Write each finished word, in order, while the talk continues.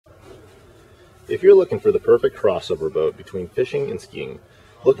If you're looking for the perfect crossover boat between fishing and skiing,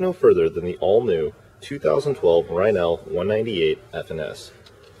 look no further than the all-new 2012 Reinell 198 FNS.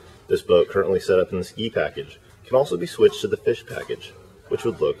 This boat, currently set up in the ski package, can also be switched to the fish package, which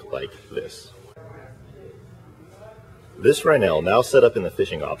would look like this. This Reinell, now set up in the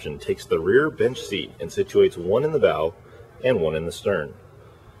fishing option, takes the rear bench seat and situates one in the bow and one in the stern.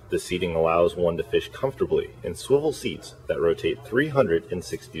 This seating allows one to fish comfortably in swivel seats that rotate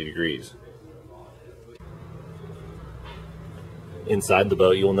 360 degrees. Inside the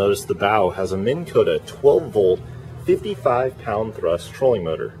boat, you'll notice the bow has a Minn Kota 12-volt, 55-pound thrust trolling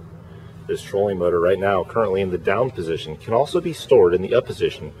motor. This trolling motor, right now currently in the down position, can also be stored in the up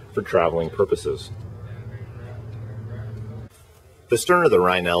position for traveling purposes. The stern of the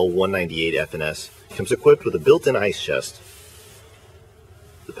Reinell 198 FNS comes equipped with a built-in ice chest,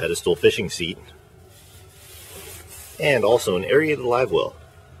 the pedestal fishing seat, and also an aerated live well,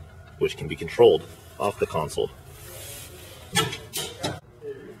 which can be controlled off the console.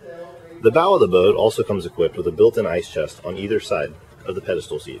 The bow of the boat also comes equipped with a built-in ice chest on either side of the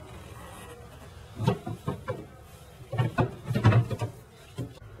pedestal seat.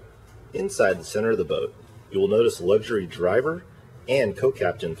 Inside the center of the boat, you will notice luxury driver and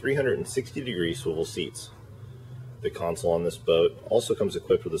co-captain 360-degree swivel seats. The console on this boat also comes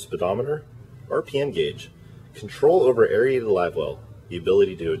equipped with a speedometer, RPM gauge, control over aerated live well, the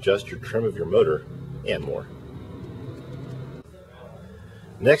ability to adjust your trim of your motor, and more.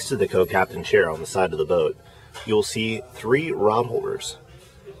 Next to the co-captain chair on the side of the boat, you will see 3 rod holders.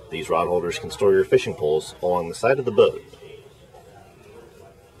 These rod holders can store your fishing poles along the side of the boat.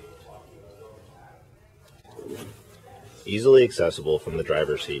 Easily accessible from the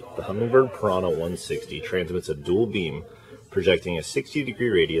driver's seat, the Humminbird Piranha 160 transmits a dual beam, projecting a 60-degree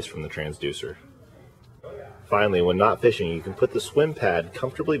radius from the transducer. Finally, when not fishing, you can put the swim pad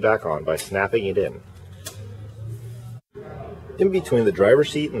comfortably back on by snapping it in. In between the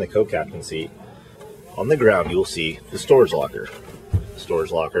driver's seat and the co-captain seat, on the ground you will see the storage locker. The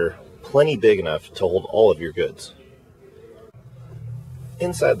storage locker, plenty big enough to hold all of your goods.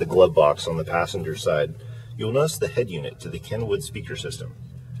 Inside the glove box on the passenger side, you'll notice the head unit to the Kenwood speaker system.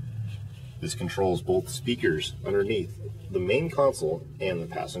 This controls both speakers underneath the main console and the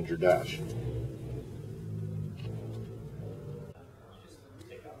passenger dash.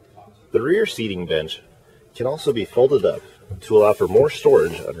 The rear seating bench can also be folded up to allow for more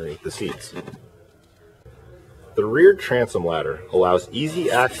storage underneath the seats. The rear transom ladder allows easy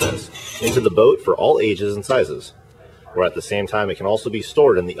access into the boat for all ages and sizes, where at the same time it can also be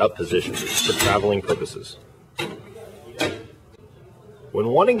stored in the up position for traveling purposes. When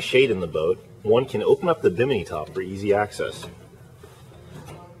wanting shade in the boat, one can open up the bimini top for easy access.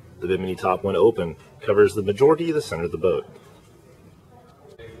 The bimini top, when open, covers the majority of the center of the boat.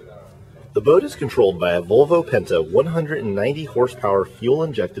 The boat is controlled by a Volvo Penta 190 horsepower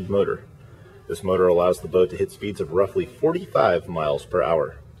fuel-injected motor. This motor allows the boat to hit speeds of roughly 45 miles per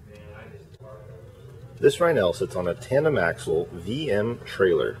hour. This Reinell sits on a tandem axle VM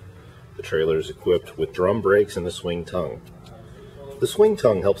trailer. The trailer is equipped with drum brakes and a swing tongue. The swing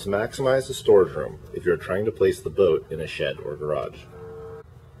tongue helps maximize the storage room if you're trying to place the boat in a shed or garage.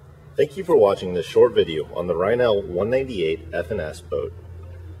 Thank you for watching this short video on the Reinell 198 FNS boat.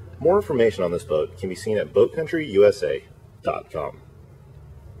 More information on this boat can be seen at boatcountryusa.com.